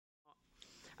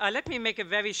Let me make a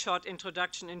very short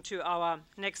introduction into our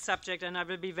next subject, and I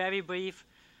will be very brief.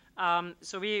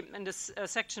 So in this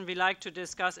section, we like to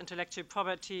discuss intellectual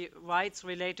property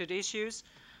rights-related issues.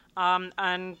 We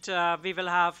will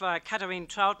have Catherine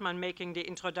Trautmann making the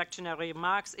introductory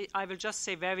remarks. I will just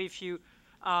say very few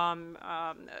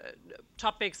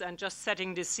topics and just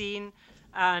setting the scene.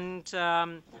 And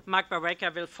Marc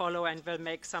Berejka will follow and will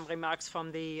make some remarks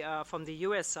from the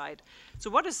US side. So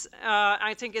what is,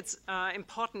 I think it's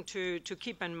important to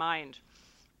keep in mind,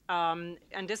 and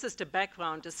this is the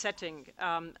background, the setting.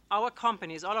 Our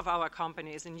companies, all of our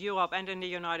companies in Europe and in the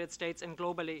United States and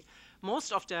globally,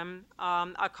 most of them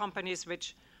are companies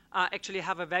which actually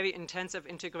have a very intensive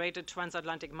integrated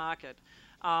transatlantic market.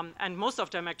 And most of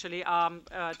them actually are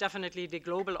definitely the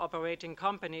global operating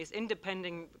companies,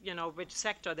 independent, which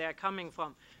sector they are coming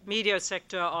from, media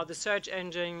sector or the search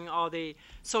engine or the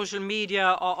social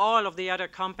media or all of the other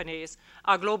companies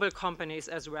are global companies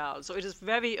as well. So it is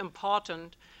very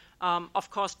important, of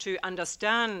course, to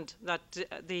understand that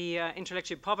the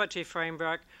intellectual property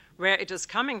framework, where it is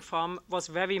coming from, was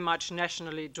very much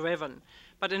nationally driven.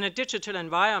 But in a digital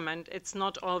environment, it's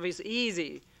not always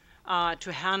easy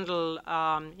to handle,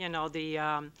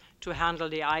 to handle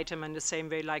the item in the same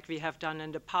way like we have done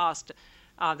in the past.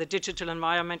 The digital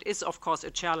environment is, of course,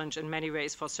 a challenge in many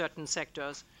ways for certain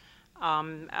sectors,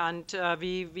 that's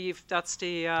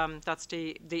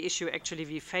the issue actually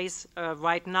we face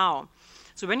right now.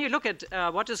 So when you look at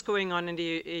what is going on in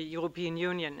the European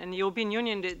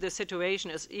Union, the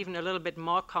situation is even a little bit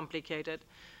more complicated.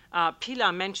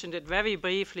 Pilar mentioned it very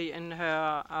briefly in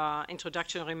her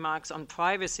introduction remarks on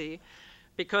privacy,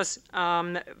 because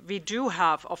we do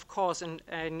have, of course,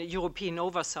 an European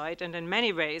oversight and in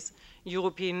many ways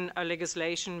European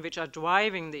legislation which are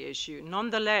driving the issue.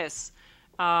 Nonetheless,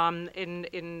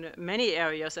 in many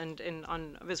areas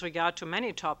and with regard to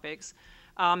many topics,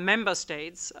 member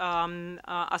states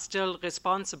are still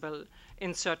responsible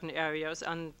in certain areas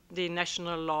and the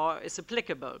national law is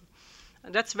applicable.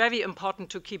 That's very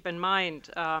important to keep in mind,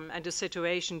 and the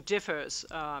situation differs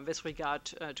with regard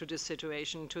to this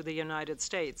situation to the United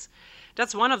States.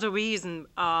 That's one of the reasons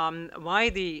why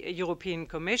the European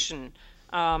Commission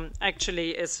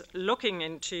actually is looking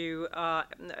into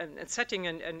setting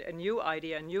a new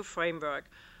idea, a new framework,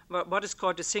 what is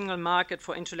called the single market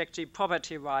for intellectual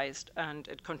property rights, and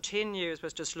it continues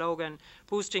with the slogan,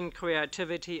 boosting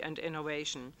creativity and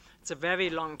innovation. It's a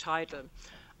very long title.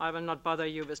 I will not bother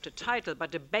you with the title,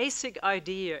 but the basic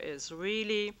idea is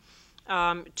really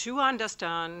to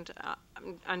understand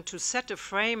and to set a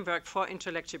framework for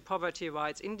intellectual property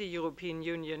rights in the European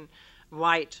Union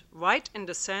right in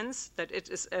the sense that it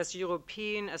is as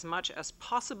European as much as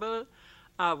possible,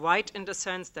 right in the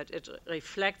sense that it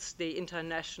reflects the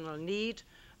international need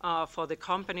for the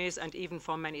companies and even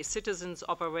for many citizens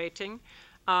operating,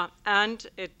 and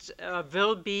it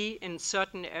will be in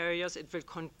certain areas, it will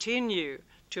continue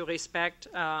to respect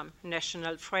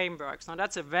national frameworks. Now,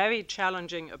 that's a very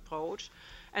challenging approach.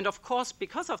 And of course,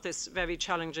 because of this very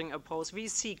challenging approach, we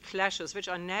see clashes, which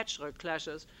are natural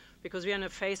clashes, because we are in a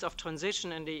phase of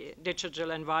transition in the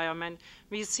digital environment.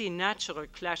 We see natural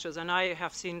clashes, and I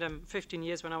have seen them 15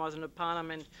 years when I was in the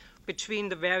parliament, between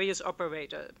the various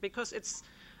operators, because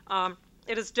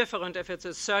it is different if it's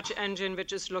a search engine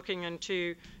which is looking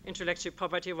into intellectual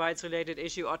property rights related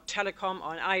issue, or telecom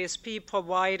or an ISP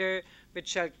provider which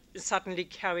shall suddenly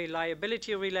carry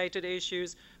liability related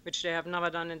issues which they have never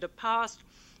done in the past,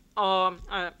 or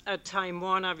at Time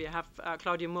Warner, we have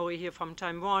Claudio Mori here from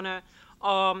Time Warner,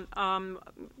 or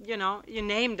you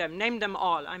name them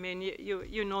all. I mean,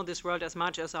 you know this world as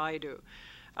much as I do.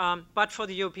 But for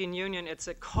the European Union, it's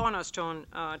a cornerstone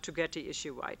to get the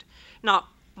issue right. Now,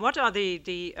 what are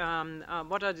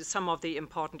some of the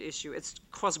important issues? It's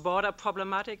cross-border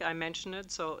problematic. I mentioned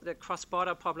it. So the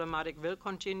cross-border problematic will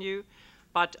continue.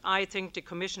 But I think the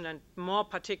Commission, and more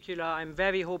particular, I'm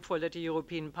very hopeful that the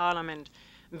European Parliament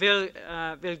will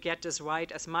get this right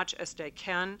as much as they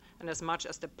can and as much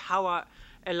as the power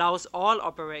allows all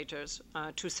operators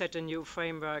to set a new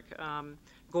framework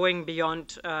going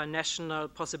beyond national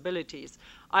possibilities.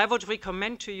 I would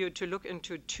recommend to you to look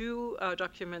into two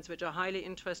documents which are highly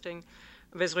interesting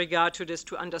with regard to this,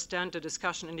 to understand the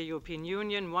discussion in the European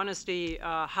Union. One is the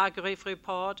Hargrave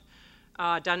report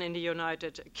done in the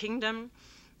United Kingdom,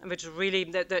 which really,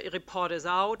 the report is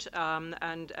out,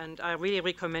 and I really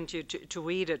recommend you to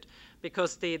read it,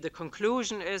 because the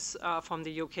conclusion is from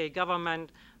the UK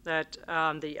government that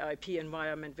the IP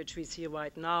environment which we see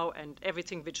right now and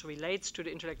everything which relates to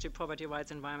the intellectual property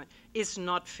rights environment is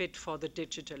not fit for the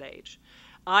digital age.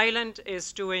 Ireland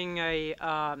is doing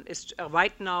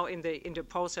right now in the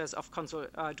process of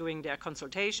doing their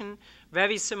consultation,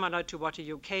 very similar to what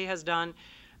the UK has done.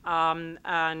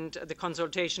 And the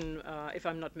consultation, if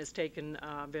I'm not mistaken,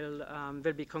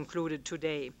 will be concluded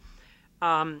today.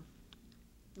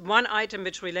 One item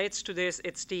which relates to this,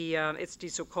 it's the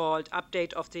so-called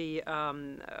update of the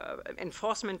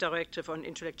Enforcement Directive on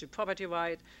Intellectual Property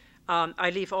Right. I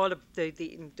leave all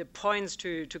the points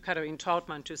to Catherine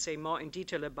Trautmann to say more in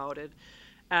detail about it.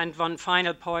 And one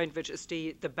final point, which is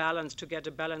the balance, to get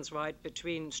a balance right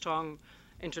between strong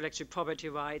intellectual property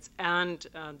rights and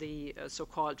the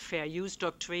so-called fair use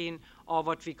doctrine, or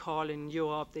what we call in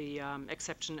Europe the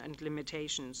exception and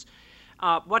limitations.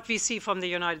 What we see from the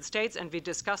United States, and we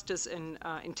discussed this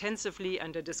intensively,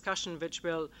 and a discussion which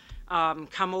will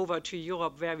come over to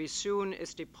Europe very soon,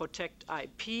 is the Protect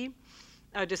IP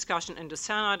discussion in the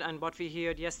Senate, and what we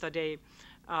heard yesterday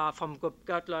from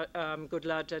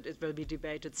Goodlad, that it will be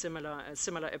debated a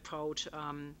similar approach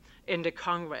in the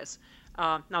Congress.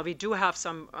 Now we do have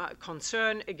some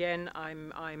concern. Again,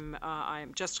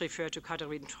 I'm just referred to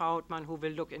Catherine Trautmann, who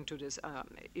will look into this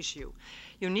issue.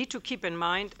 You need to keep in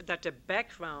mind that the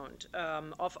background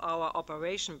of our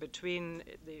operation between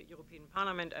the European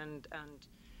Parliament and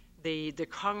the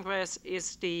Congress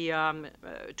is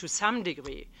to some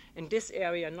degree, in this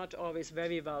area, not always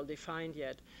very well defined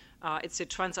yet. It's the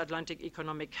Transatlantic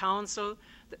Economic Council.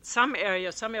 Some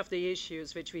areas, some of the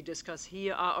issues which we discuss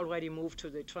here are already moved to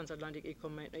the Transatlantic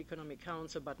Economic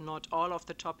Council, but not all of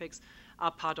the topics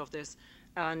are part of this.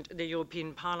 And the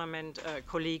European Parliament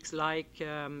colleagues, like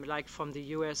from the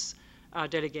US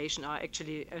delegation, are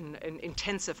actually an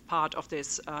intensive part of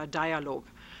this dialogue,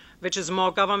 which is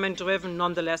more government-driven.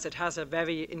 Nonetheless, it has a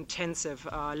very intensive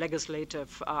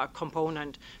legislative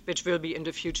component, which will be in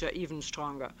the future even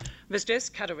stronger. With this,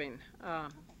 Catherine,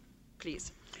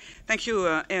 please. Thank you,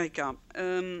 Erica.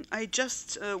 I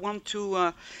just want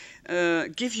to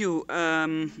give you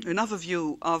an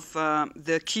overview of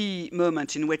the key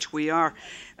moment in which we are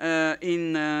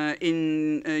in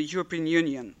European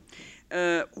Union.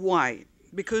 Why?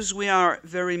 Because we are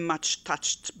very much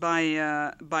touched by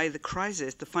the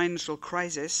crisis, the financial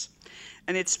crisis,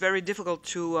 and it's very difficult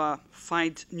to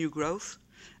find new growth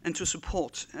and to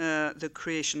support the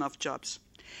creation of jobs.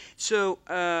 So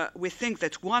we think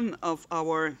that one of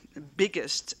our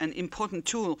biggest and important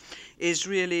tools is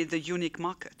really the unique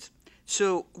market.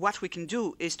 So what we can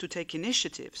do is to take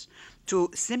initiatives to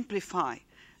simplify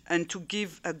and to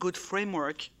give a good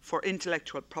framework for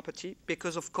intellectual property,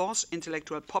 because of course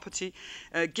intellectual property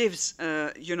gives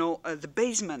the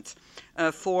basement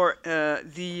for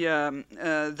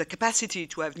the capacity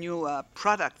to have new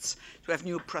products, to have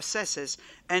new processes,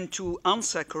 and to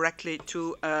answer correctly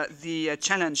to the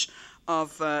challenge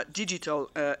of digital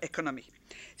economy.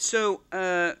 So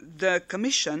the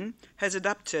Commission has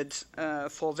adopted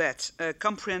for that a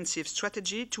comprehensive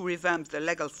strategy to revamp the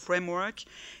legal framework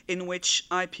in which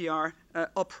IPR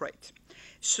operate.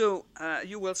 So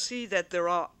you will see that there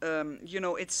are,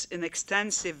 it's an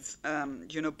extensive,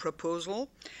 proposal.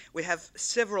 We have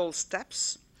several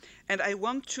steps. And I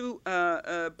want to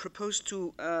propose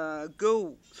to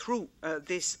go through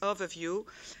this overview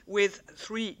with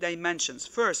three dimensions.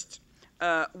 First,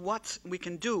 what we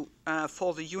can do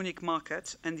for the unique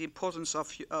market and the importance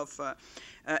of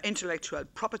intellectual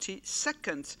property.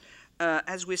 Second,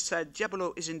 as we said,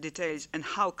 Diabolo is in details, and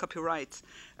how copyright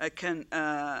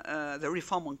the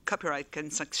reform on copyright can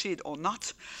succeed or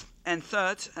not. And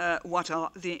third, what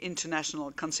are the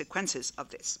international consequences of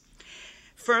this?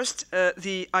 First,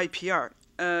 the IPR.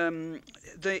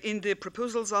 In the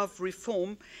proposals of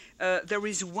reform, there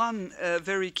is one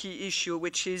very key issue,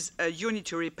 which is a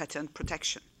unitary patent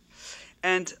protection.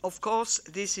 And of course,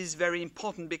 this is very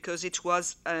important because it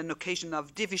was an occasion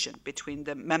of division between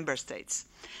the member states.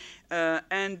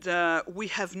 And we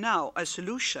have now a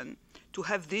solution to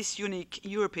have this unique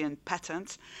European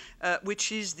patent,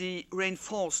 which is the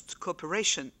reinforced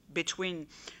cooperation between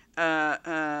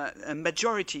a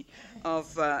majority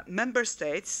of member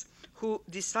states who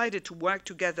decided to work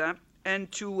together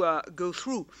and to go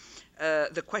through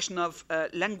the question of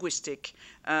linguistic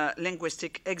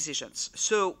exigence.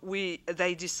 So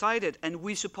they decided, and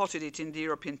we supported it in the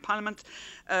European Parliament,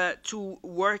 to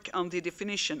work on the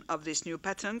definition of this new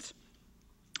patent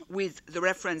with the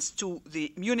reference to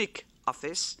the Munich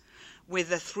office, with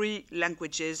the three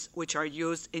languages which are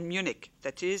used in Munich,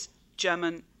 that is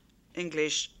German,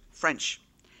 English, French.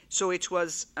 So it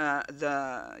was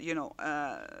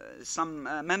some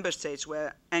member states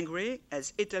were angry,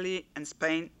 as Italy and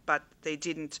Spain, but they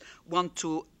didn't want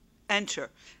to enter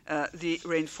the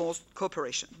reinforced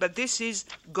cooperation. But this is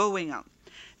going on.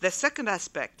 The second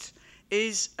aspect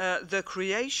is the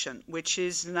creation, which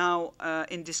is now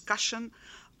in discussion,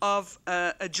 of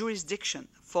a jurisdiction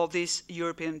for this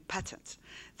European patent.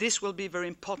 This will be very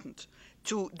important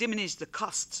to diminish the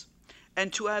costs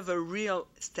and to have a real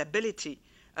stability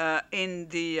in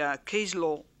the case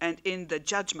law and in the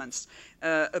judgments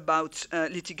about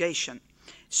litigation.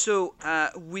 So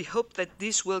we hope that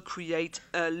this will create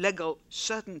a legal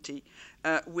certainty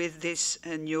with this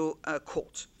new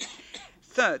court.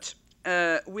 Third,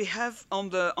 we have on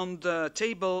the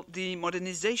table the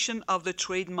modernization of the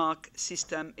trademark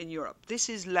system in Europe. This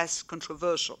is less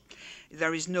controversial.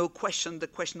 There is no question. The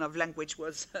question of language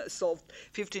was solved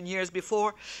 15 years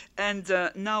before, and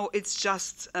now it's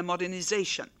just a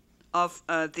modernization of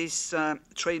this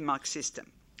trademark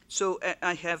system. So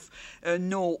I have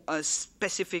no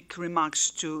specific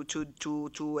remarks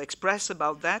to express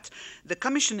about that. The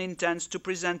Commission intends to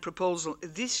present proposal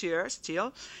this year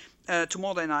still to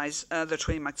modernize the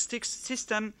trademark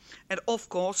system, and of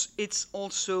course it's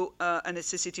also a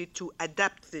necessity to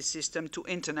adapt this system to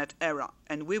Internet era,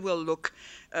 and we will look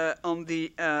on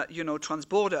the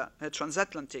transborder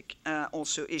transatlantic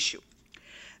also issue.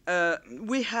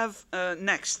 We have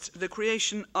next the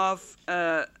creation of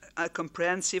a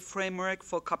comprehensive framework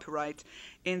for copyright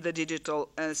in the digital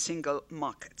single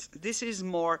market. This is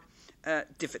more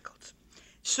difficult.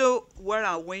 So where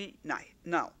are we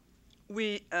now?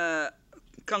 We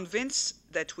convinced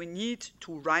that we need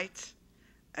to write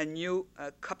a new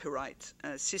copyright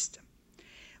system.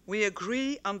 We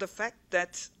agree on the fact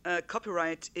that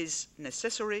copyright is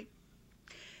necessary.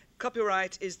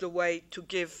 Copyright is the way to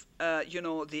give,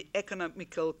 the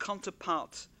economical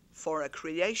counterpart for a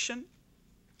creation.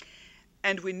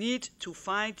 And we need to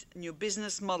find new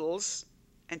business models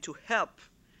and to help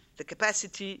the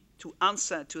capacity to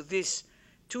answer to this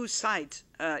two-side,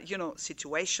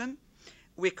 situation.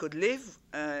 We could live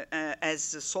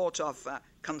as a sort of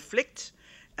conflict,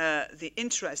 the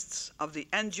interests of the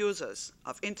end users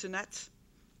of Internet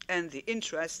and the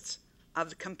interests of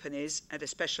the companies and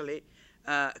especially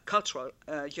cultural,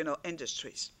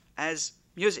 industries, as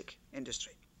music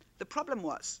industry. The problem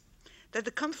was that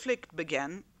the conflict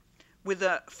began with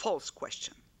a false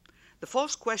question. The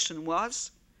false question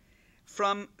was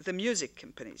from the music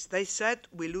companies. They said,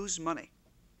 we lose money.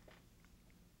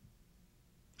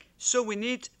 So we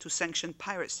need to sanction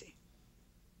piracy.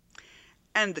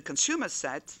 And the consumers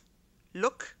said,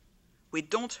 look, we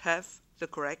don't have the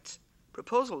correct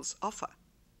proposals offer.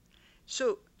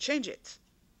 So change it.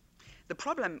 The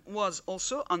problem was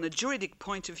also on a juridic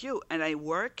point of view, and I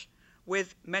work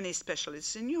with many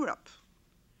specialists in Europe.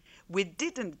 We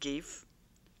didn't give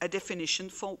a definition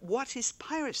for what is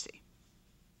piracy.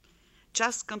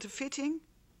 Just counterfeiting,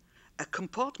 a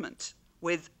comportment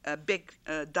with a big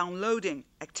downloading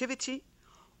activity,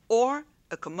 or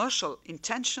a commercial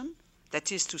intention,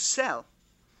 that is to sell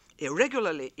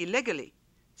irregularly, illegally,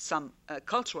 some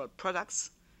cultural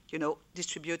products,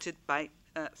 distributed by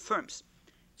firms.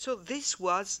 So this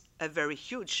was a very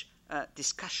huge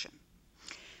discussion.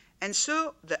 And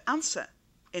so the answer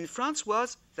in France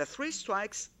was the three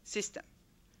strikes system.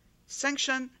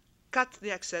 Sanction, cut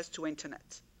the access to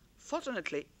Internet.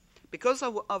 Fortunately, because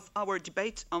of our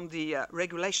debate on the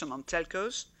regulation on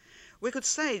telcos, we could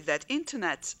say that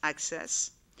Internet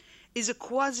access is a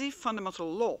quasi-fundamental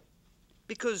law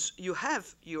because you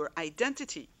have your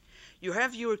identity, you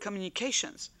have your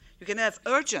communications, you can have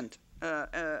urgent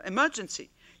emergency,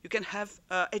 you can have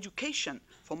education,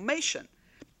 formation,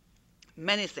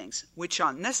 many things which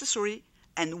are necessary,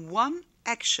 and one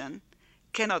action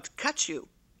cannot cut you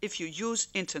if you use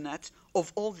Internet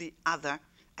of all the other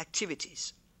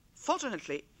activities.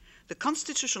 Fortunately, the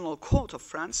Constitutional Court of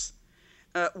France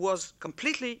was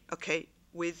completely okay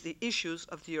with the issues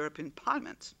of the European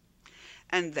Parliament.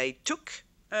 And they took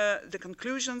the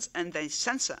conclusions and they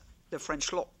censor the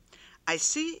French law. I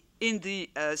see in the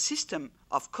system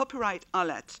of copyright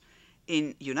alert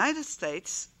in United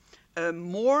States a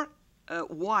more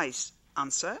wise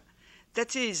answer,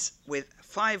 that is with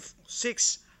 5,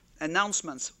 6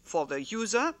 announcements for the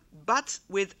user, but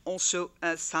with also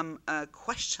some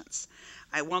questions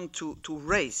I want to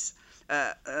raise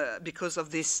because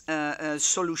of this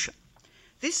solution.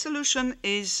 This solution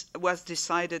was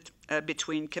decided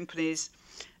between companies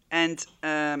and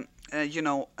the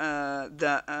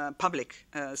public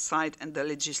side and the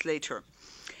legislator.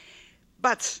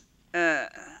 But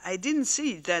I didn't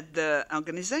see that the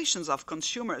organizations of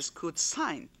consumers could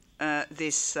sign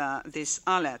this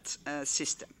alert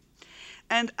system.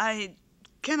 And I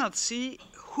cannot see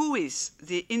who is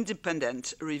the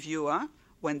independent reviewer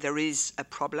when there is a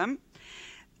problem.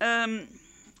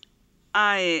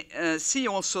 I see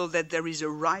also that there is a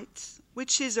right,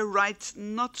 which is a right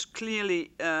not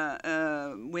clearly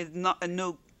with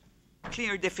no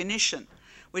clear definition,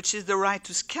 which is the right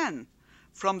to scan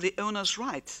from the owner's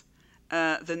right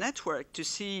the network to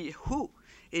see who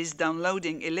is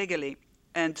downloading illegally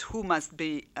and who must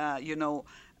be,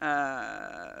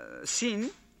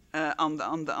 seen on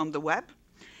the web.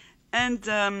 And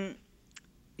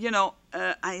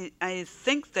I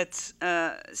think that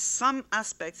some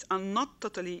aspects are not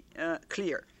totally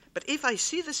clear. But if I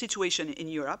see the situation in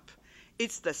Europe,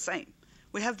 it's the same.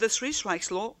 We have the three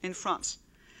strikes law in France.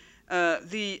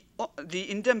 The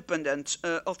independent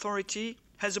authority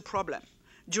has a problem.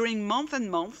 During month and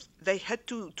month, they had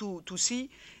to see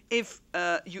if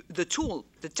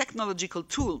the technological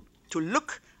tool to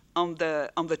look on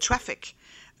the traffic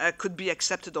could be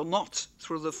accepted or not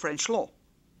through the French law.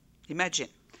 Imagine.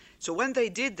 So when they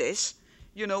did this,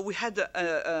 we had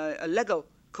a legal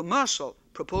commercial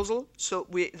proposal, so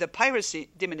the piracy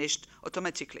diminished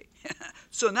automatically.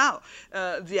 So now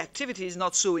the activity is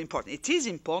not so important. It is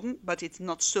important, but it's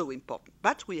not so important.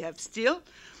 But we have still,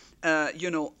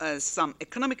 some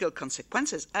economical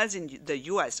consequences, as in the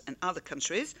US and other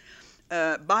countries,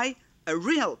 by a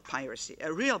real piracy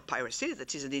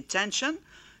that is an intention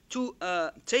to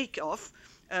take off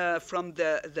from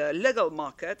the legal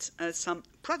market some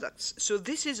products. So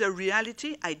this is a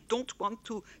reality. I don't want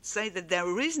to say that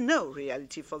there is no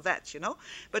reality for that,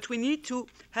 but we need to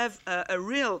have a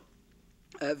real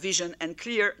vision and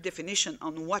clear definition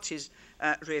on what is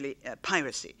really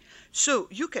piracy. So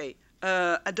UK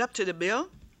adopted a bill,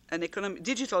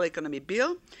 digital economy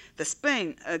bill. The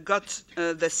Spain got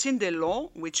the CINDE law,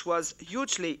 which was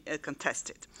hugely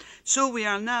contested. So we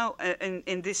are now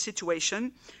in this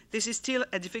situation. This is still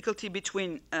a difficulty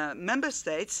between member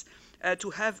states to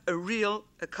have a real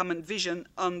common vision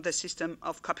on the system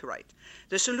of copyright.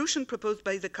 The solution proposed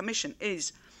by the Commission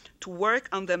is to work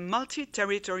on the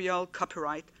multi-territorial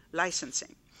copyright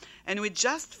licensing. And we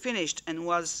just finished and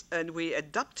we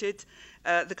adopted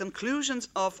the conclusions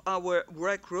of our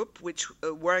work group, which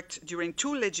worked during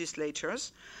 2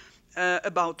 legislatures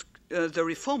about the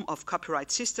reform of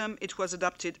copyright system. It was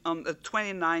adopted on the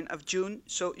 29th of June,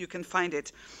 so you can find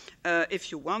it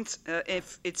if you want,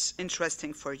 if it's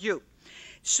interesting for you.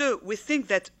 So we think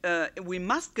that we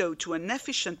must go to an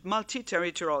efficient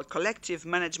multi-territorial collective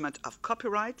management of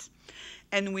copyright,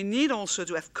 and we need also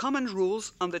to have common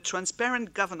rules on the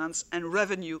transparent governance and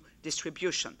revenue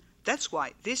distribution. That's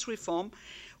why this reform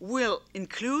will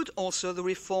include also the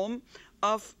reform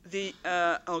of the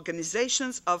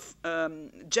organizations of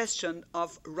gestion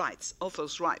of rights,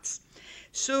 authors' rights.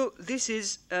 So this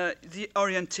is the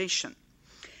orientation.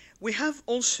 We have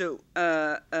also,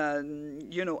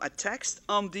 a text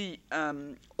on the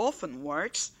orphan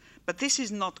works, but this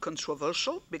is not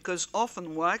controversial because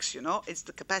orphan works, it's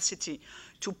the capacity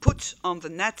to put on the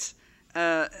net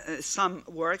some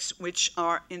works which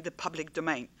are in the public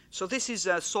domain. So this is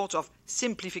a sort of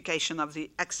simplification of the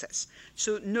access.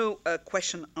 So no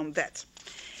question on that.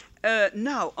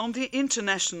 Now, on the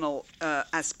international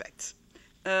aspect.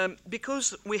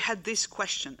 Because we had this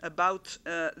question about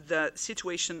the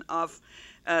situation of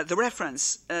the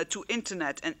reference to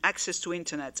internet and access to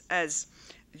internet as,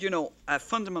 a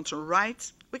fundamental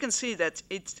right, we can see that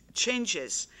it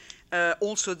changes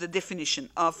also the definition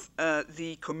of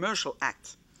the Commercial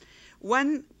Act.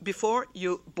 When before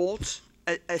you bought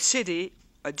a CD,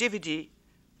 a DVD,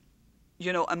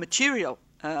 a material,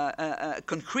 a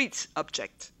concrete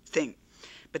object thing,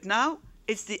 but now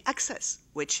it's the access,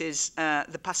 which is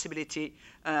the possibility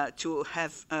to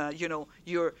have,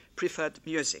 your preferred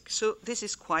music. So this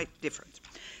is quite different.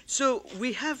 So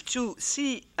we have to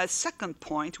see a second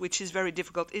point, which is very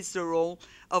difficult, is the role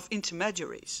of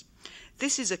intermediaries.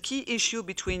 This is a key issue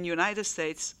between United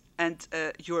States and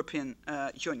European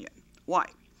Union. Why?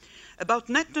 About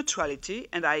net neutrality,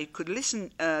 and I could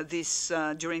listen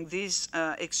during these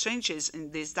exchanges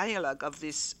in this dialogue of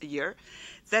this year,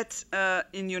 that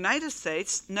in the United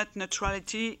States, net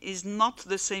neutrality is not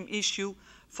the same issue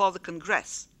for the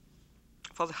Congress,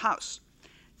 for the House.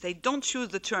 They don't use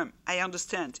the term. I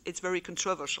understand. It's very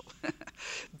controversial.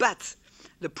 But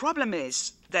the problem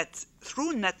is that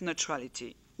through net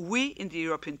neutrality, we in the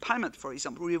European Parliament, for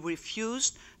example, we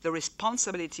refused the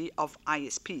responsibility of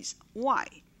ISPs. Why?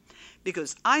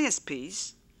 Because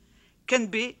ISPs can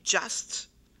be just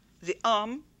the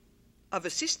arm of a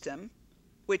system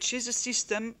which is a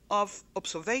system of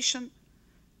observation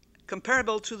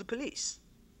comparable to the police.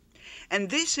 And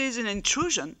this is an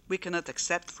intrusion we cannot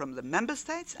accept from the member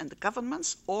states and the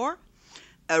governments, or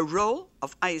a role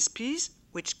of ISPs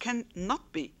which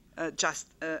cannot be just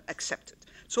accepted.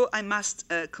 So I must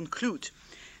conclude.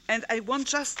 And I want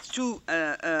just to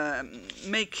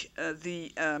make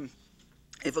the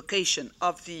evocation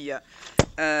of the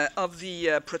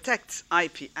Protect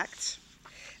IP Act.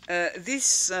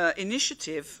 This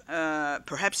initiative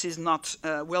perhaps is not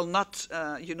will not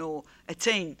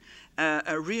attain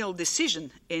a real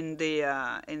decision in the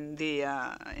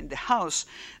House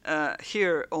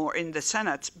here or in the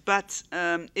Senate, but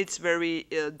it's very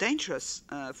dangerous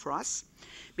for us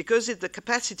because it's the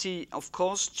capacity, of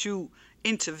course, to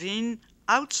intervene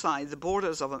outside the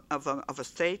borders of a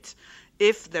state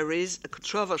if there is a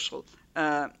controversial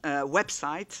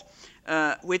website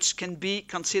which can be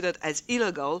considered as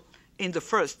illegal in the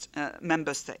first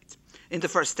member state, in the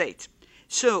first state.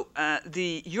 So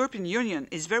the European Union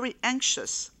is very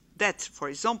anxious that, for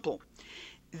example,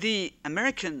 the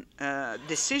American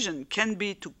decision can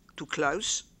be to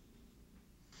close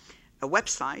a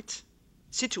website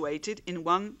situated in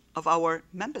one of our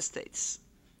member states.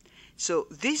 So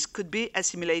this could be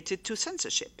assimilated to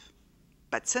censorship,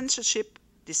 but censorship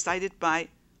decided by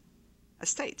a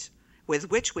state with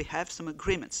which we have some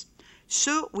agreements.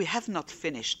 So we have not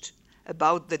finished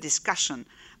about the discussion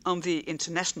on the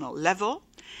international level,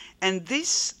 and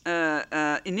this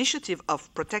initiative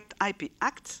of Protect IP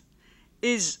Act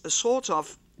is a sort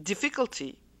of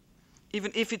difficulty,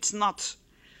 even if it's not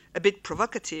a bit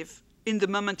provocative, in the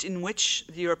moment in which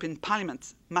the European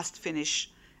Parliament must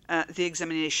finish the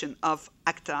examination of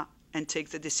ACTA and take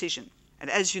the decision. And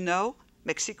as you know,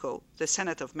 Mexico, the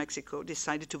Senate of Mexico,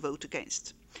 decided to vote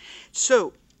against.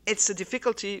 So it's a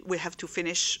difficulty. We have to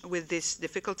finish with this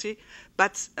difficulty.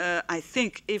 But I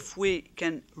think if we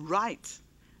can write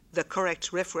the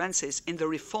correct references in the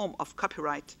reform of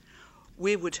copyright,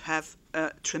 we would have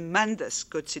a tremendous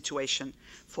good situation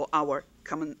for our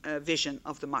common vision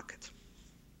of the market.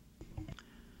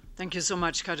 Thank you so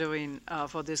much, Catherine,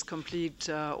 for this complete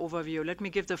overview. Let me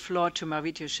give the floor to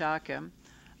Marietje Schaake.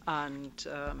 And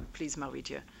please,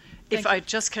 Marietje. If I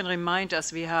just can remind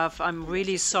us, I'm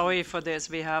really sorry for this,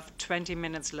 we have 20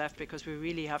 minutes left because we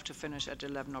really have to finish at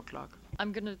 11 o'clock.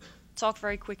 I'm going to talk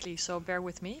very quickly, so bear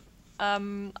with me.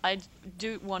 I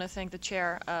do want to thank the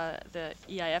chair, the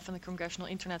EIF and the Congressional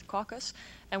Internet Caucus,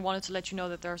 and wanted to let you know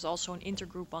that there's also an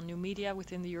intergroup on new media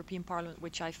within the European Parliament,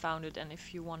 which I founded, and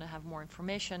if you want to have more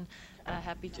information,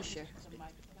 happy to share.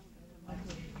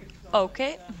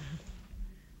 Okay.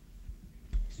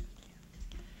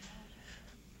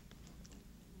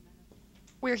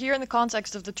 We're here in the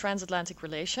context of the transatlantic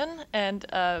relation, and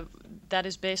that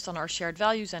is based on our shared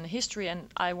values and history, and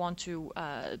I want to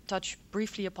touch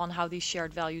briefly upon how these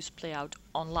shared values play out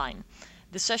online.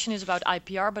 This session is about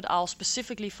IPR, but I'll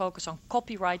specifically focus on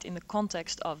copyright in the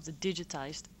context of the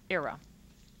digitized era.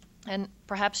 And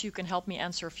perhaps you can help me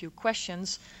answer a few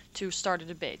questions to start a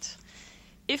debate.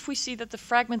 If we see that the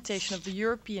fragmentation of the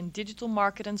European digital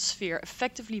market and sphere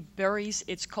effectively buries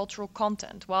its cultural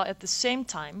content, while at the same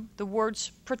time the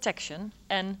words protection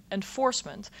and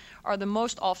enforcement are the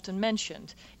most often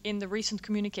mentioned in the recent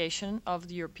communication of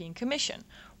the European Commission,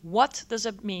 what does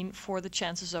it mean for the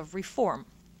chances of reform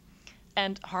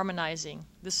and harmonizing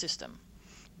the system?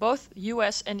 Both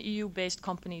US and EU-based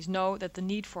companies know that the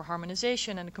need for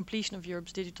harmonization and the completion of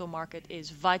Europe's digital market is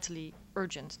vitally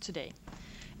urgent today.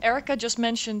 Erica just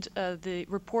mentioned the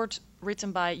report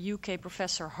written by UK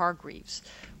professor Hargreaves,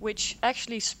 which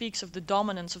actually speaks of the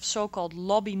dominance of so-called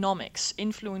lobbynomics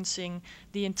influencing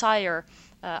the entire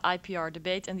IPR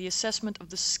debate and the assessment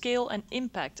of the scale and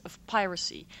impact of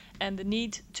piracy and the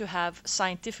need to have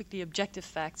scientifically objective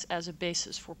facts as a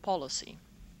basis for policy.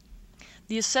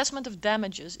 The assessment of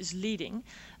damages is leading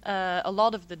a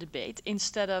lot of the debate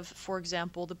instead of, for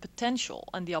example, the potential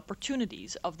and the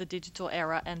opportunities of the digital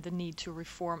era and the need to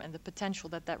reform and the potential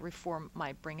that that reform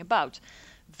might bring about.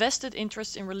 Vested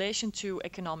interests in relation to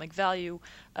economic value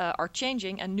are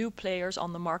changing, and new players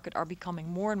on the market are becoming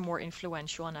more and more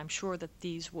influential, and I'm sure that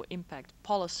these will impact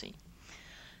policy.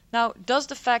 Now, does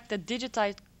the fact that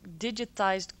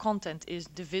digitized content is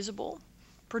divisible,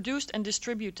 produced and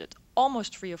distributed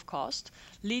almost free of cost,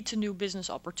 lead to new business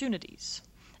opportunities?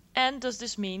 And does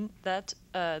this mean that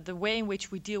the way in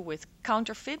which we deal with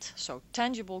counterfeit, so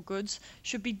tangible goods,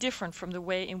 should be different from the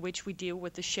way in which we deal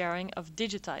with the sharing of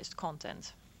digitized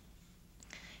content?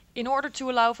 In order to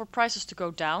allow for prices to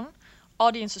go down,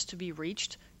 audiences to be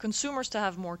reached, consumers to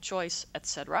have more choice,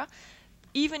 etc.,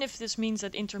 even if this means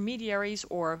that intermediaries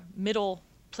or middle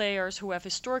players who have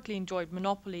historically enjoyed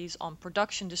monopolies on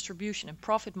production, distribution and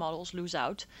profit models lose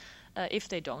out if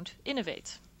they don't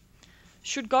innovate.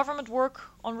 Should government work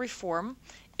on reform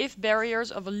if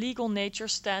barriers of a legal nature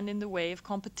stand in the way of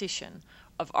competition,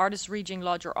 of artists reaching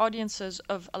larger audiences,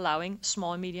 of allowing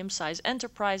small and medium-sized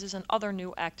enterprises and other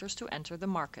new actors to enter the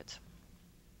market.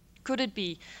 Could it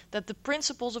be that the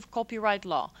principles of copyright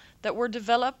law that were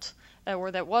developed or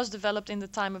that was developed in the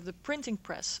time of the printing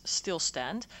press still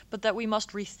stand, but that we must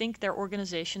rethink their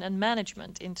organization and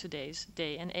management in today's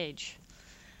day and age?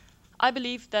 I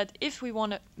believe that if we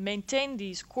want to maintain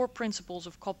these core principles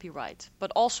of copyright,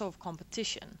 but also of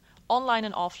competition, online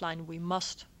and offline, we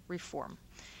must reform.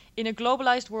 In a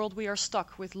globalized world, we are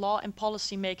stuck with law and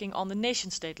policy making on the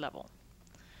nation-state level.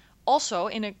 Also,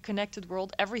 in a connected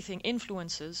world, everything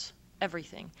influences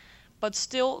everything. But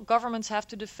still, governments have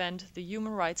to defend the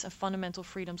human rights and fundamental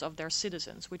freedoms of their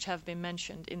citizens, which have been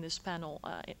mentioned in this panel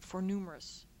for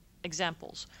numerous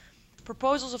examples.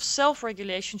 Proposals of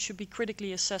self-regulation should be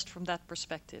critically assessed from that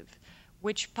perspective.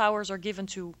 Which powers are given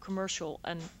to commercial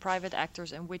and private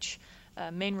actors, and which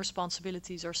main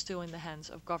responsibilities are still in the hands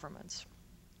of governments?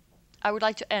 I would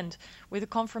like to end with a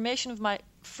confirmation of my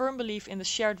firm belief in the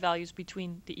shared values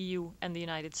between the EU and the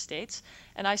United States,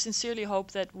 and I sincerely hope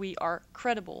that we are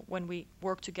credible when we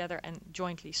work together and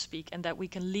jointly speak, and that we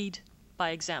can lead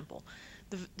by example.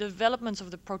 The developments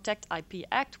of the Protect IP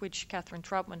Act, which Catherine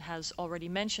Trautmann has already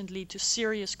mentioned, lead to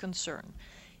serious concern.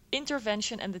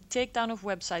 Intervention and the takedown of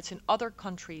websites in other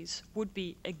countries would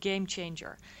be a game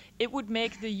changer. It would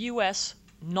make the US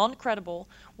non-credible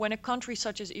when a country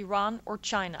such as Iran or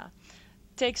China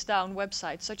takes down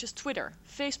websites such as Twitter,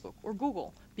 Facebook, or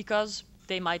Google, because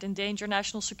they might endanger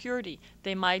national security.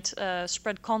 They might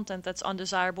spread content that's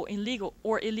undesirable,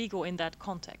 illegal in that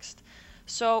context.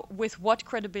 So with what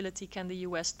credibility can the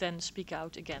US then speak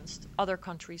out against other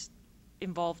countries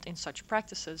involved in such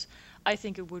practices? I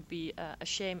think it would be a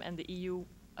shame, and the EU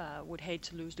would hate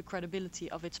to lose the credibility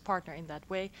of its partner in that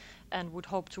way, and would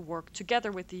hope to work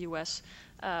together with the US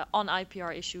on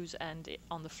IPR issues and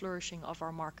on the flourishing of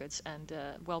our markets and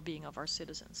well-being of our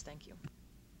citizens. Thank you.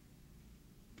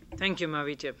 Thank you,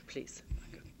 Marietje, please.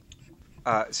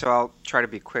 So I'll try to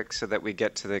be quick so that we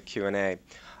get to the Q&A.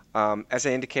 As I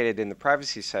indicated in the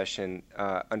privacy session,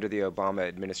 under the Obama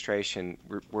administration,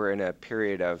 we're in a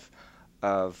period of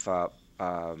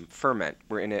ferment.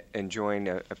 We're enjoying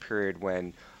a period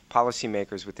when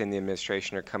policymakers within the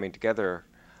administration are coming together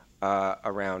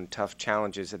around tough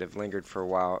challenges that have lingered for a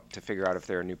while to figure out if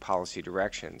there are new policy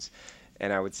directions.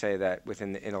 And I would say that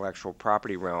within the intellectual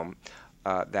property realm,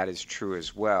 that is true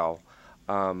as well.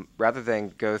 Rather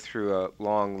than go through a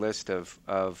long list of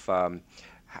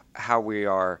how we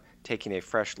are taking a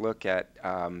fresh look at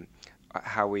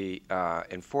how we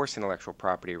enforce intellectual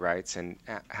property rights and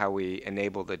how we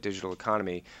enable the digital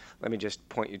economy, let me just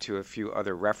point you to a few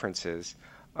other references.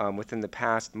 Within the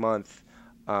past month,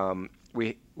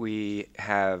 we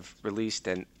have released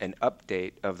an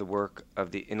update of the work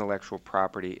of the Intellectual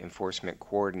Property Enforcement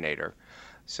Coordinator.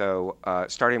 So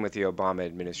starting with the Obama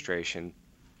administration,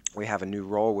 we have a new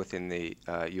role within the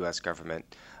U.S.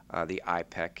 government, the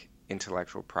IPEC,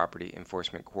 Intellectual Property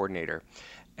Enforcement Coordinator.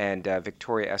 And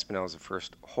Victoria Espinel is the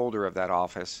first holder of that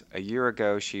office. A year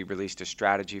ago, she released a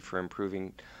strategy for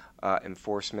improving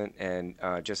enforcement, and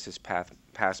just this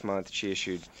past month, she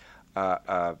issued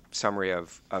a summary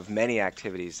of many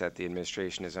activities that the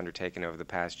administration has undertaken over the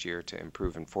past year to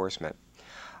improve enforcement.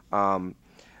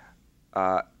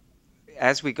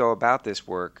 As we go about this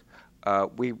work,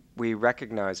 we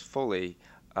recognize fully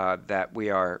that we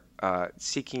are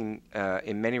seeking,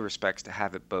 in many respects, to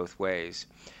have it both ways.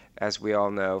 As we all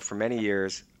know, for many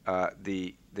years,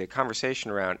 the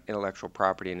conversation around intellectual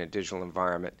property in a digital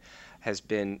environment has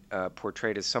been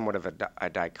portrayed as somewhat of a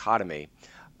dichotomy,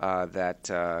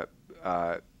 that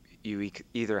you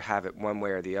either have it one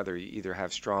way or the other. You either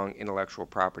have strong intellectual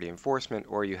property enforcement,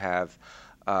 or you have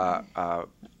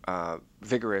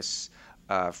vigorous,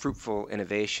 fruitful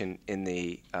innovation in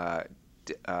the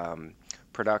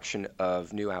production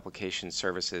of new application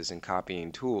services and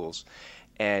copying tools.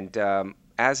 And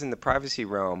as in the privacy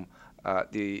realm,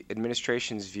 the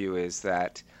administration's view is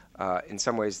that in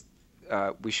some ways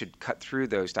we should cut through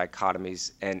those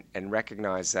dichotomies and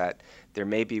recognize that there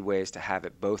may be ways to have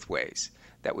it both ways,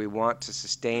 that we want to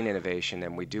sustain innovation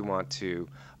and we do want to,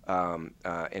 in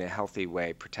a healthy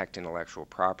way, protect intellectual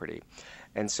property.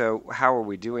 And so how are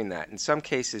we doing that? In some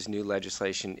cases, new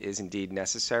legislation is indeed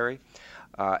necessary,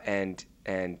 and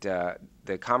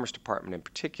the Commerce Department in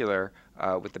particular,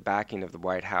 with the backing of the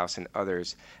White House and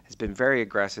others, has been very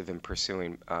aggressive in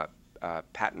pursuing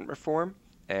patent reform,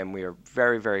 and we are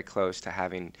very, very close to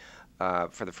having,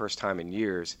 for the first time in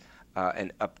years,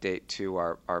 an update to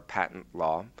our patent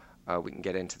law. We can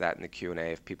get into that in the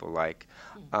Q&A if people like.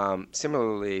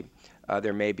 Similarly,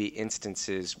 there may be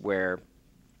instances where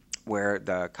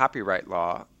the copyright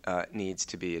law needs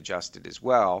to be adjusted as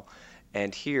well.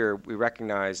 And here we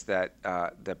recognize that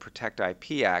the Protect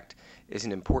IP Act is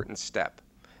an important step.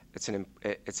 It's an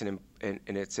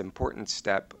important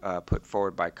step put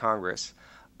forward by Congress.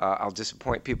 I'll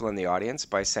disappoint people in the audience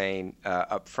by saying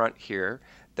up front here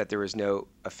that there is no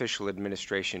official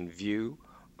administration view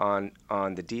on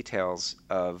the details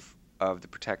of the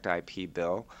Protect IP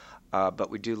bill, but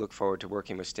we do look forward to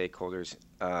working with stakeholders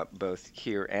both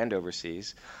here and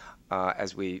overseas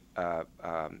as we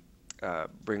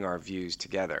bring our views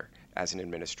together as an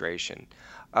administration.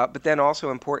 But then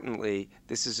also importantly,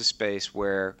 this is a space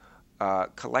where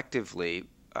collectively,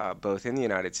 both in the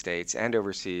United States and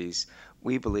overseas,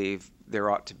 we believe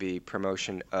there ought to be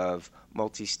promotion of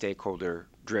multi-stakeholder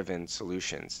driven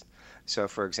solutions. So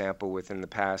for example, within the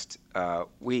past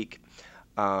week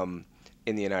in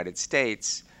the United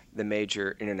States, the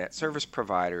major internet service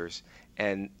providers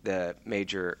and the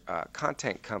major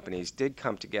content companies did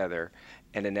come together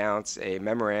and announce a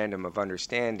memorandum of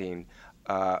understanding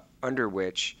under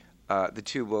which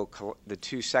the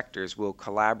two sectors will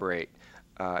collaborate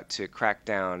to crack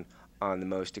down on the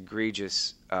most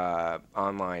egregious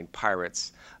online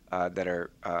pirates that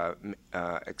are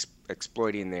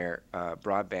exploiting their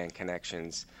broadband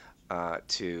connections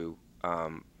to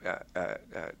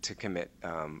commit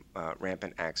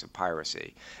rampant acts of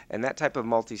piracy. And that type of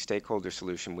multi-stakeholder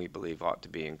solution, we believe, ought to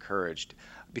be encouraged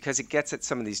because it gets at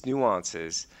some of these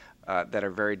nuances that are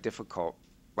very difficult,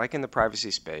 like in the privacy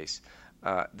space.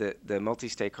 The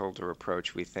multi-stakeholder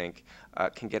approach, we think,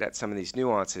 can get at some of these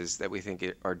nuances that we think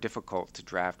are difficult to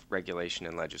draft regulation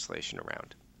and legislation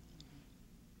around.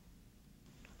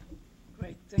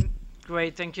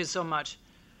 Great, thank you so much.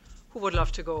 Who would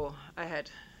love to go ahead?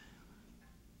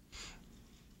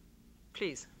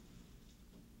 Please.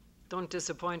 Don't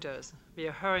disappoint us. We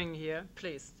are hurrying here.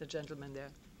 Please, the gentleman there.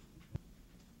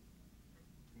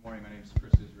 Good morning. My name is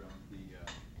Chris Israel. I'm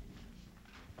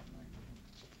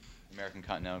the American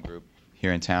Continental Group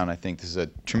here in town. I think this is a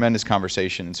tremendous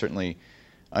conversation and certainly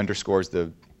underscores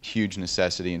the huge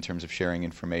necessity in terms of sharing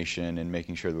information and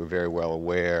making sure that we're very well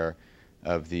aware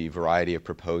of the variety of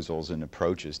proposals and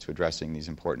approaches to addressing these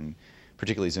important,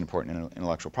 particularly these important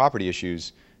intellectual property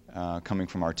issues coming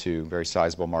from our two very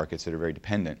sizable markets that are very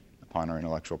dependent upon our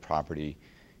intellectual property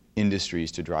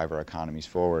industries to drive our economies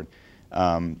forward.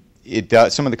 Some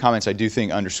of the comments I do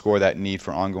think underscore that need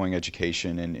for ongoing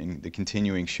education and the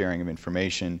continuing sharing of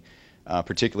information,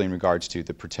 particularly in regards to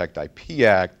the Protect IP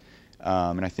Act.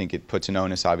 And I think it puts an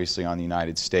onus, obviously, on the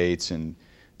United States and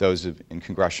those in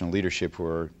congressional leadership who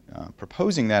are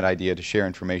proposing that idea to share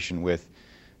information with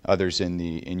others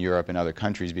in Europe and other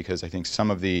countries, because I think some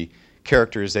of the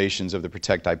characterizations of the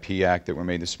Protect IP Act that were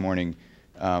made this morning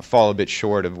fall a bit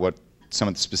short of what some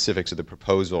of the specifics of the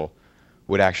proposal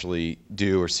would actually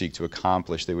do or seek to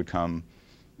accomplish. They would come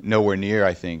nowhere near,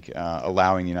 I think,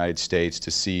 allowing the United States to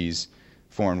seize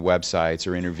foreign websites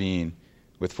or intervene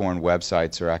with foreign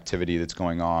websites or activity that's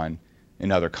going on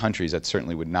in other countries. That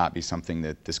certainly would not be something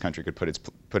that this country could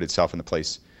put itself in the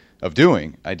place of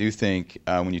doing. I do think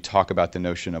when you talk about the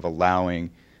notion of allowing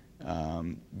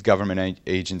government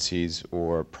agencies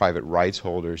or private rights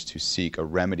holders to seek a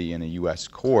remedy in a U.S.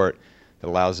 court that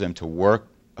allows them to work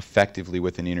effectively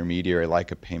with an intermediary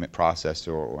like a payment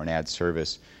processor or an ad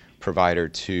service provider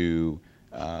to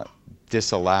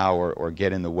disallow or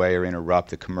get in the way or interrupt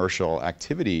the commercial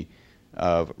activity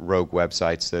of rogue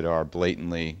websites that are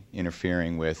blatantly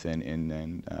interfering with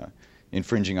and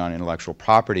infringing on intellectual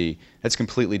property. That's a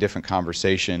completely different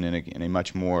conversation and a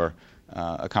much more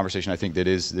a conversation I think that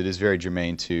is very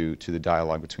germane to the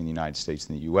dialogue between the United States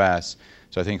and the U.S.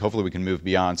 So I think hopefully we can move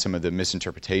beyond some of the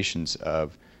misinterpretations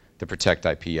of the Protect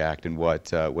IP Act and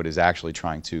what is actually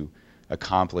trying to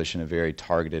accomplish in a very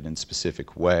targeted and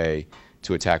specific way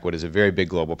to attack what is a very big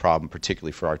global problem,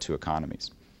 particularly for our two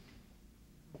economies.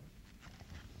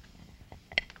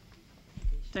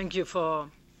 Thank you for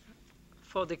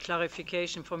the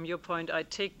clarification from your point. I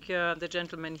take the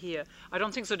gentleman here. I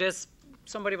don't think so. There's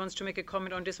somebody wants to make a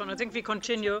comment on this one. I think we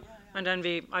continue, and then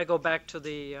I go back to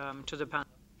the panel.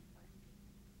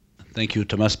 Thank you,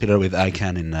 Thomas Pilar with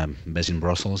ICANN based in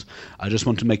Brussels. I just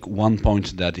want to make one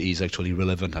point that is actually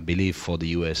relevant, I believe, for the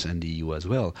US and the EU as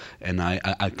well. And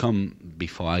I come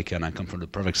before ICANN, I come from the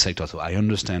private sector, so I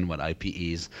understand what IP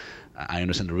is. I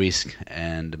understand the risk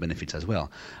and the benefits as well.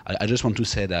 I just want to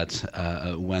say that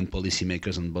when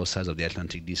policymakers on both sides of the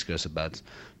Atlantic discuss about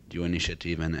your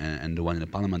initiative and the one in the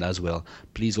Parliament as well,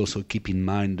 please also keep in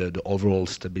mind the overall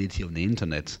stability of the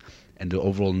Internet and the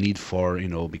overall need for,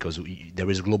 because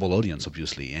there is a global audience,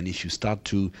 obviously, and if you start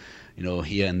to,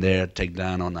 here and there take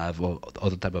down on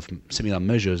other type of similar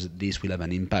measures, this will have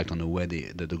an impact on the way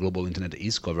the global internet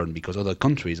is governed, because other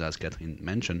countries, as Catherine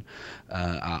mentioned,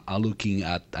 are looking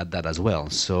at that as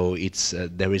well. So it's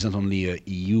there is not only a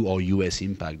EU or US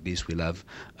impact, this will have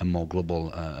a more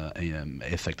global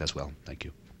effect as well. Thank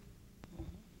you.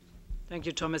 Thank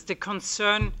you, Thomas. The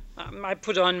concern, I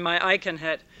put on my icon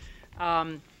hat,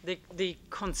 the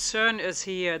concern is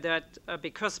here that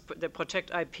because the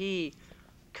Protect IP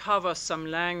covers some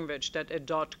language, that a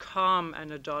 .com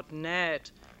and a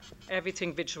 .net,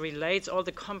 everything which relates, all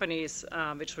the companies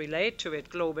which relate to it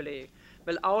globally,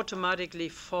 will automatically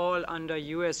fall under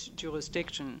US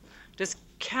jurisdiction. This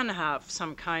can have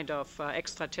some kind of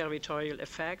extraterritorial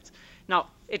effect. Now,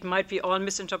 it might be all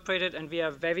misinterpreted, and we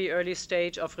are very early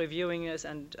stage of reviewing this,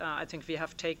 and I think we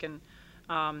have taken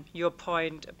your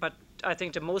point, but I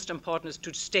think the most important is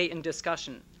to stay in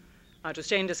discussion.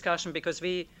 Because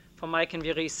we, from ICANN,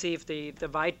 we received the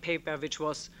white paper, which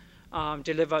was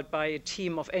delivered by a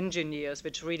team of engineers,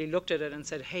 which really looked at it and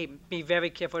said, hey, be very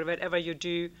careful, whatever you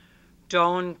do,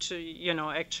 don't,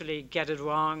 actually get it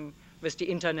wrong with the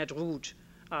internet route.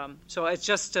 So it's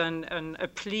just a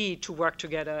plea to work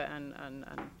together and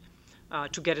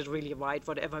to get it really right,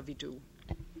 whatever we do.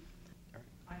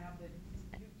 I have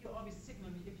you always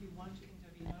signal me if you want to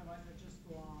intervene, otherwise I just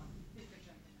go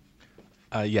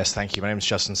on. Yes, thank you. My name is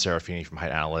Justin Serafini from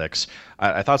Height Analytics.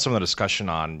 I thought some of the discussion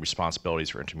on responsibilities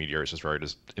for intermediaries was very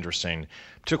interesting.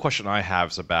 Two questions I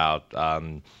have is about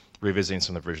revisiting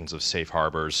some of the provisions of safe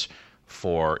harbors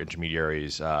for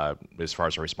intermediaries as far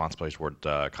as their responsibilities toward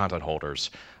content holders.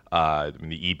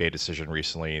 The eBay decision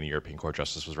recently in the European Court of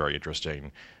Justice was very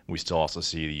interesting. We still also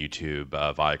see the YouTube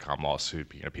Viacom lawsuit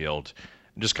being appealed.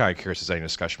 I'm just kind of curious if there's any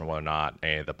discussion on whether or not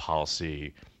any of the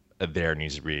policy there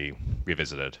needs to be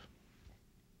revisited.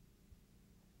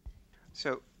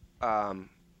 So the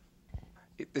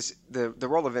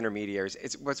role of intermediaries,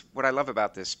 what I love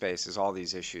about this space is all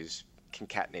these issues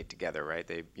concatenate together, right?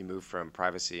 You move from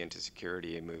privacy into security,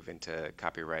 you move into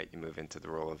copyright, you move into the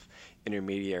role of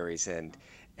intermediaries, and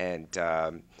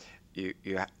you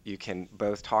can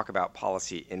both talk about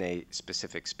policy in a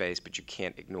specific space, but you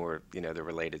can't ignore the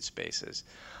related spaces.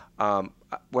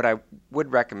 What I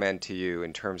would recommend to you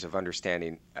in terms of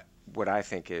understanding what I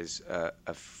think is a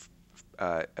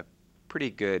pretty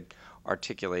good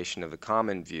articulation of the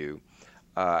common view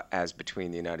as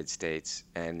between the United States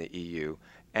and the EU,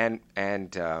 and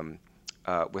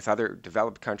with other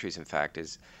developed countries, in fact,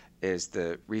 is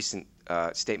the recent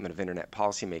Statement of Internet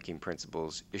Policymaking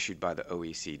Principles issued by the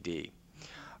OECD.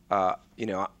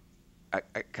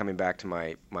 Coming back to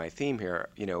my theme here,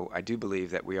 I do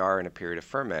believe that we are in a period of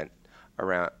ferment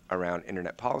around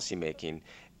internet policymaking,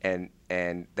 and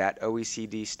that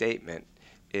OECD statement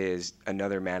is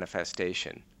another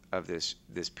manifestation of this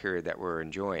period that we're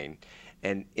enjoying,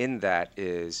 and in that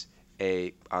is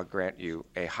I'll grant you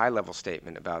a high-level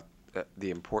statement about the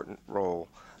important role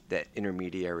that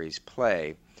intermediaries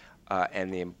play,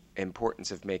 and the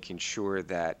importance of making sure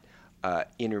that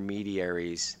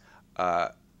intermediaries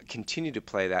continue to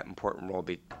play that important role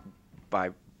by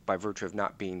virtue of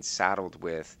not being saddled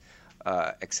with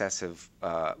excessive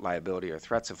liability or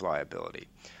threats of liability.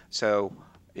 So,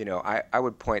 I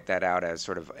would point that out as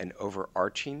sort of an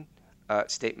overarching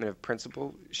statement of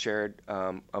principle shared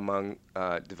among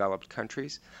developed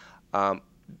countries.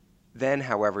 Then,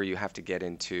 however, you have to get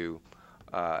into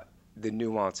the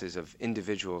nuances of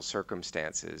individual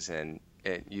circumstances, and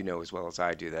you know as well as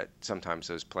I do that sometimes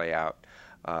those play out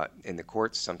in the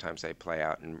courts, sometimes they play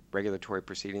out in regulatory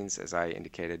proceedings, as I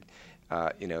indicated.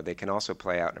 They can also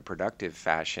play out in a productive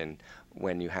fashion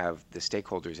when you have the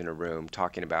stakeholders in a room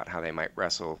talking about how they might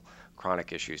wrestle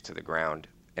chronic issues to the ground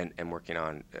and working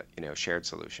on shared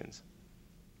solutions.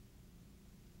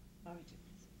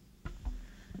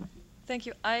 Thank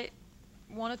you. I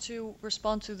wanted to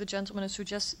respond to the gentleman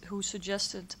who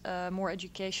suggested more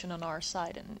education on our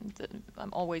side, and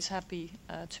I'm always happy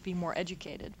to be more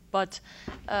educated. But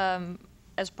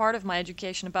as part of my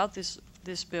education about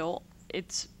this bill,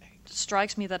 it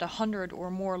strikes me that 100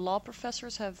 or more law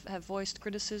professors have voiced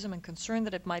criticism and concern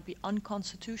that it might be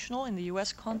unconstitutional in the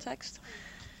US context.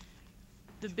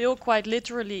 The bill quite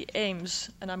literally aims,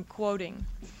 and I'm quoting,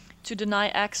 to deny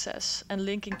access and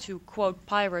linking to, quote,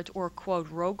 pirate or, quote,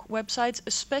 rogue websites,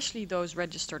 especially those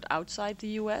registered outside the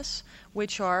US,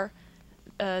 which are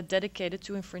dedicated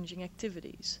to infringing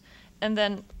activities. And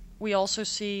then we also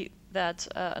see that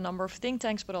a number of think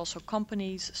tanks, but also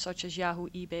companies such as Yahoo,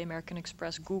 eBay, American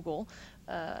Express, Google,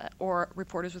 or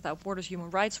Reporters Without Borders, Human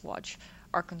Rights Watch,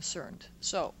 are concerned.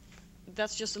 So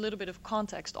that's just a little bit of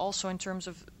context also in terms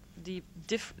of the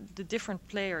different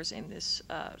players in this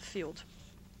field.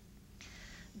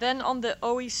 Then on the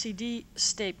OECD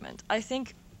statement, I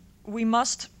think we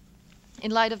must,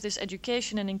 in light of this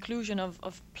education and inclusion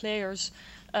of players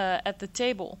at the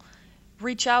table,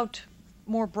 reach out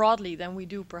more broadly than we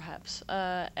do perhaps.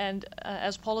 And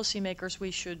as policymakers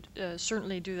we should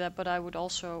certainly do that, but I would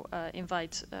also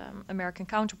invite American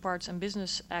counterparts and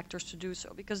business actors to do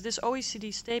so, because this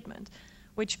OECD statement,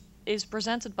 which is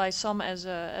presented by some as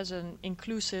an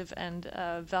inclusive and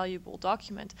valuable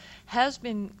document, has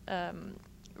been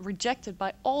rejected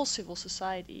by all civil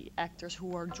society actors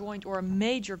who are joined, or a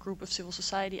major group of civil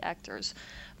society actors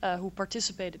who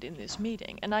participated in this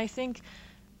meeting. And I think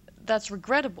that's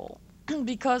regrettable,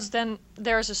 because then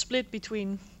there's a split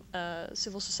between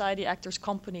civil society actors,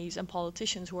 companies, and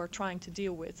politicians who are trying to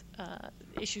deal with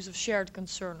issues of shared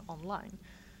concern online.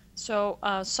 So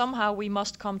somehow we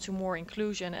must come to more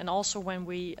inclusion, and also when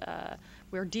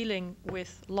we're dealing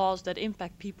with laws that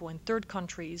impact people in third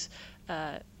countries,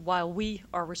 while we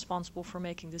are responsible for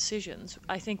making decisions,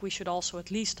 I think we should also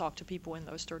at least talk to people in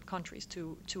those third countries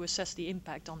to assess the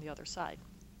impact on the other side.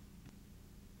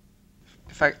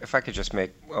 If I could just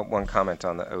make one comment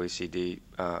on the OECD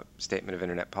Statement of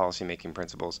Internet Policy Making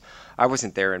Principles. I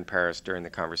wasn't there in Paris during the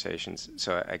conversations,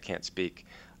 so I can't speak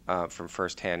from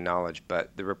firsthand knowledge,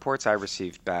 but the reports I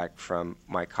received back from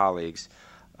my colleagues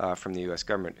from the U.S.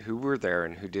 government who were there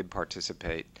and who did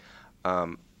participate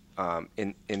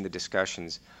in the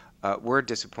discussions were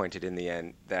disappointed in the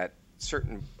end that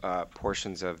certain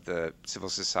portions of the civil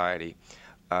society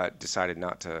decided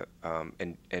not to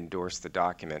endorse the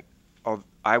document.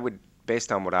 I would,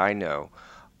 based on what I know,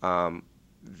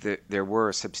 there were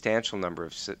a substantial number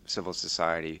of civil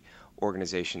society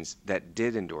organizations that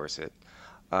did endorse it,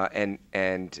 and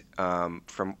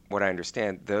from what I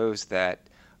understand, those that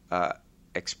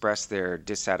expressed their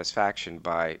dissatisfaction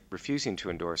by refusing to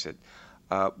endorse it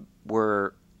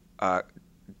were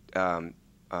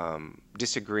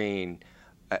disagreeing,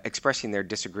 expressing their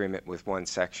disagreement with one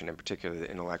section, in particular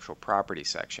the intellectual property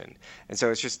section. And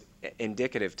so it's just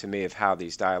indicative to me of how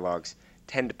these dialogues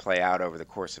tend to play out over the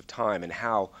course of time, and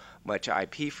how much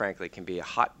IP, frankly, can be a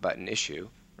hot-button issue,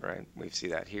 right? We see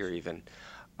that here even.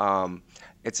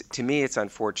 To me, it's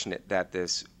unfortunate that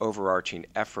this overarching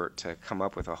effort to come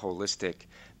up with a holistic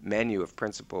menu of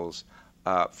principles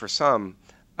for some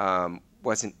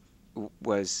was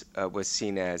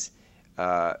seen as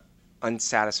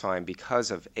unsatisfying because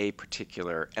of a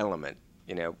particular element.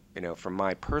 You know, from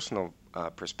my personal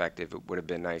perspective, it would have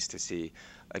been nice to see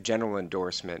a general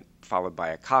endorsement followed by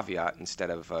a caveat instead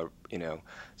of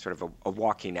sort of a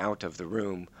walking out of the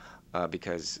room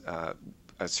because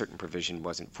a certain provision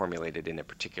wasn't formulated in a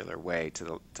particular way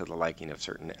to the liking of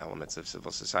certain elements of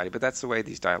civil society. But that's the way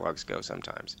these dialogues go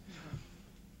sometimes.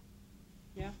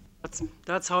 Yeah,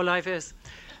 that's how life is.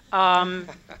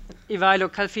 Ivailo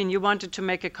Kalfin, you wanted to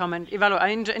make a comment. Ivailo,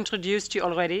 I introduced you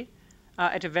already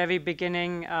at the very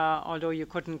beginning, although you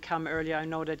couldn't come earlier. I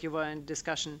know that you were in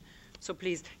discussion. So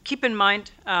please keep in mind,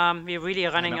 we're really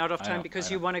running out of time because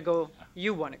you want to go.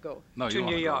 You want to go to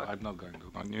New York. I'm not going to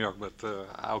go to New York, but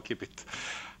I'll keep it.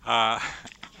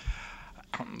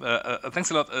 Thanks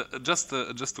a lot. Just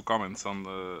two comments on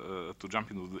to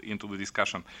jump into the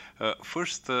discussion.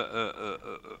 First,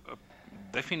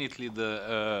 definitely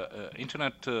the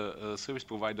internet service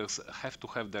providers have to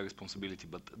have their responsibility,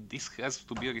 but this has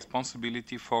to be a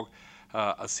responsibility for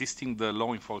assisting the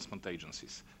law enforcement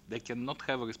agencies. They cannot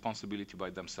have a responsibility by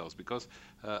themselves, because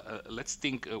let's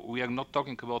think, we are not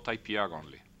talking about IPR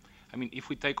only. I mean, if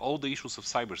we take all the issues of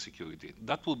cybersecurity,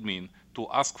 that would mean to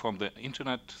ask from the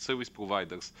internet service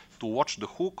providers to watch the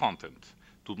whole content,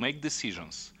 to make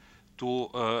decisions, to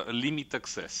limit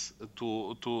access,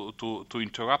 to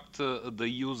interrupt the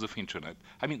use of internet.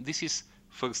 I mean, this is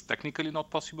first technically not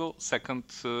possible, second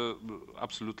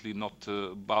absolutely not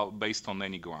based on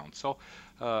any ground. So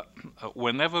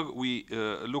whenever we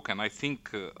look, and I think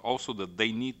also that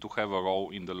they need to have a role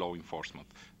in the law enforcement,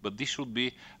 but this should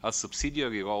be a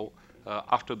subsidiary role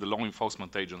after the law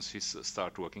enforcement agencies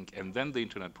start working, and then the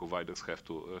internet providers have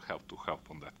to help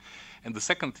on that. And the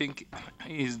second thing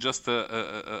is just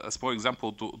a small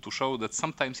example to show that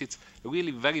sometimes it's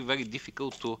really very, very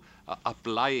difficult to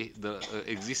apply the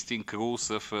existing rules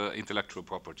of intellectual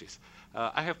properties.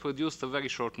 I have produced a very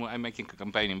short, I'm making a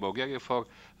campaign in Bulgaria for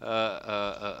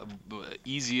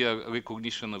easier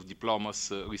recognition of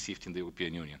diplomas received in the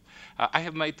European Union. I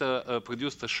have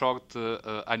produced a short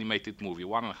animated movie,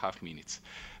 1.5 minutes.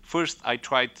 First, I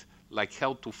tried like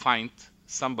hell to find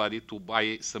somebody to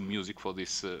buy some music for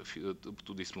this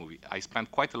to this movie. I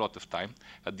spent quite a lot of time.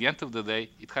 At the end of the day,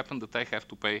 it happened that I have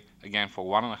to pay again for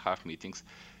 1.5 meetings,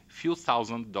 few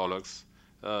 $1,000s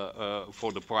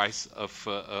for the price of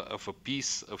a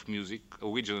piece of music.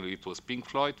 Originally it was Pink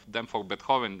Floyd, then for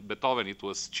Beethoven it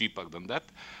was cheaper than that.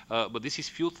 But this is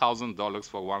few $1,000s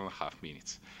for 1.5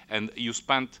 minutes. And you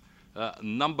spent a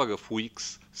number of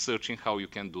weeks searching how you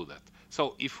can do that.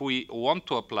 So if we want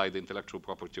to apply the intellectual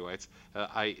property rights,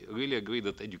 I really agree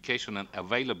that education and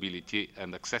availability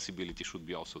and accessibility should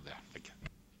be also there. Thank you.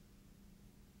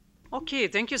 Okay,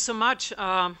 thank you so much.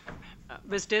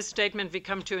 With this statement, we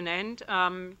come to an end.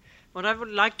 What I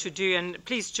would like to do, and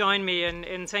please join me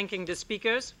in thanking the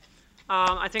speakers.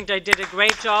 I think they did a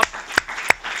great job.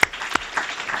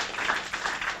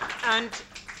 And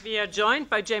we are joined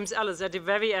by James Elles at the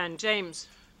very end.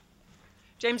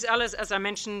 James Elles, as I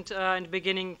mentioned in the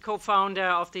beginning, co-founder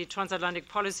of the Transatlantic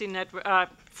Policy Network,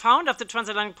 founder of the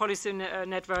Transatlantic Policy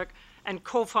Network, and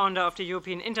co-founder of the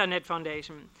European Internet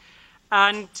Foundation.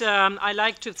 And I'd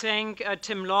like to thank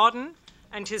Tim Lawden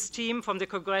and his team from the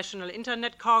Congressional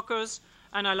Internet Caucus,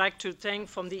 and I'd like to thank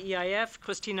from the EIF,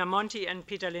 Christina Monti and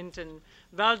Peter Linton.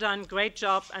 Well done, great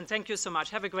job, and thank you so much.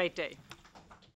 Have a great day.